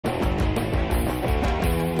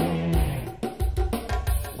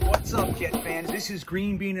What's up, Jet fans? This is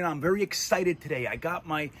Green Bean, and I'm very excited today. I got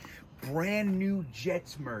my brand new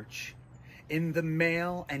Jets merch in the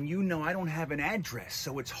mail, and you know I don't have an address,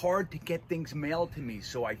 so it's hard to get things mailed to me.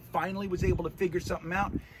 So I finally was able to figure something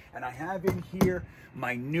out, and I have in here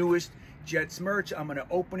my newest Jets merch. I'm gonna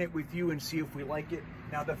open it with you and see if we like it.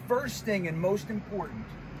 Now, the first thing and most important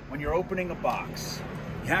when you're opening a box,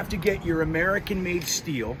 you have to get your American-made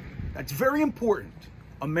steel. That's very important.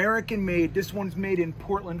 American made. This one's made in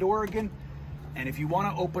Portland, Oregon. And if you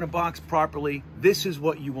want to open a box properly, this is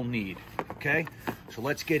what you will need. Okay? So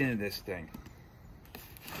let's get into this thing.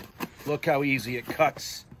 Look how easy it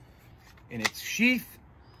cuts in its sheath.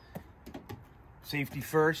 Safety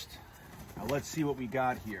first. Now let's see what we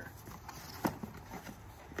got here.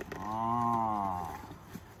 Ah.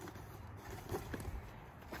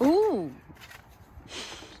 Ooh.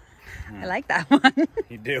 I like that one.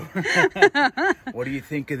 You do? What do you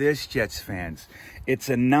think of this, Jets fans? It's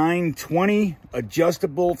a 920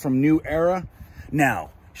 adjustable from New Era. Now,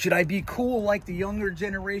 should I be cool like the younger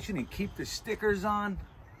generation and keep the stickers on?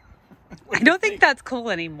 I don't think that's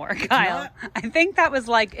cool anymore, Kyle. I think that was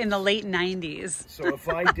like in the late 90s. So if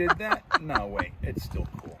I did that, no, wait, it's still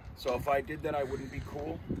cool. So if I did that, I wouldn't be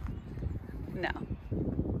cool? No.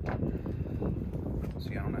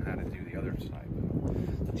 See, I don't know how to do the other side.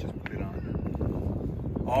 Let's just put it on.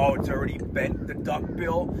 Oh, it's already bent the duck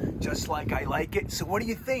bill, just like I like it. So what do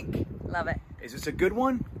you think? Love it. Is this a good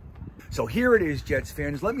one? So here it is, Jets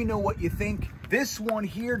fans. Let me know what you think. This one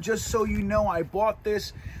here, just so you know, I bought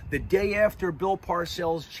this the day after Bill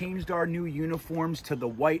Parcells changed our new uniforms to the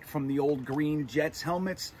white from the old green Jets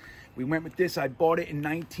helmets. We went with this. I bought it in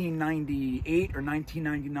 1998 or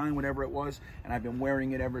 1999, whatever it was, and I've been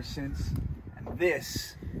wearing it ever since. And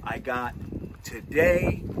this I got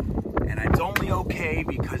today, and it's only okay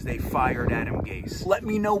because they fired Adam Gase. Let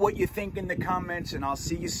me know what you think in the comments, and I'll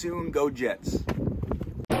see you soon. Go Jets.